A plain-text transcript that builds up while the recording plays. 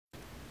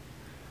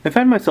I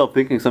find myself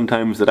thinking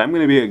sometimes that I'm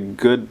gonna be a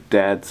good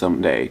dad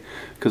someday,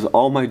 because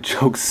all my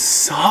jokes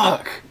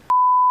suck.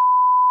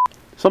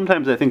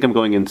 Sometimes I think I'm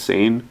going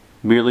insane,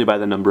 merely by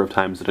the number of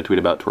times that I tweet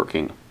about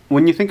twerking.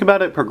 When you think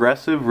about it,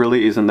 progressive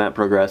really isn't that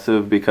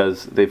progressive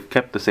because they've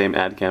kept the same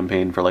ad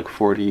campaign for like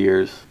 40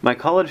 years. My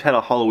college had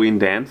a Halloween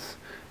dance,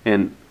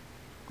 and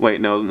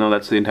wait, no,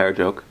 that's the entire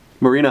joke.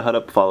 Marina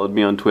Hudup followed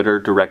me on Twitter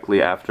directly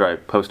after I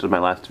posted my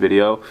last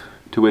video,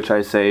 to which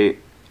I say,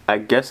 I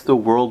guess the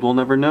world will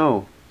never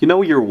know. You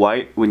know you're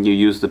white when you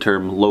use the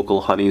term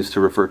local honeys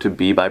to refer to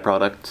bee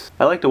byproducts?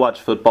 I like to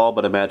watch football,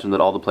 but imagine that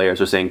all the players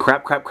are saying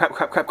crap, crap, crap,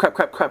 crap, crap, crap,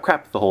 crap, crap,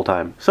 crap the whole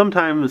time.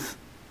 Sometimes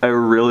I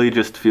really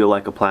just feel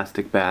like a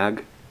plastic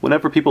bag.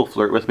 Whenever people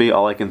flirt with me,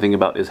 all I can think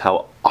about is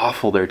how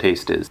awful their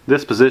taste is.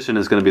 This position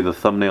is going to be the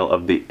thumbnail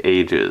of the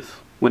ages.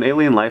 When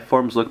alien life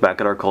forms look back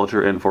at our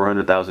culture in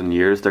 400,000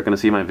 years, they're going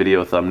to see my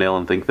video thumbnail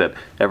and think that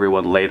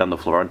everyone laid on the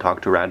floor and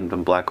talked to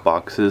random black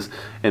boxes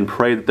and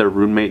pray that their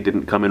roommate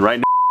didn't come in right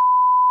now.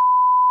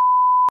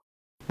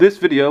 This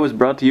video is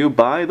brought to you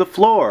by The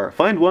Floor.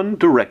 Find one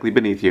directly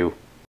beneath you.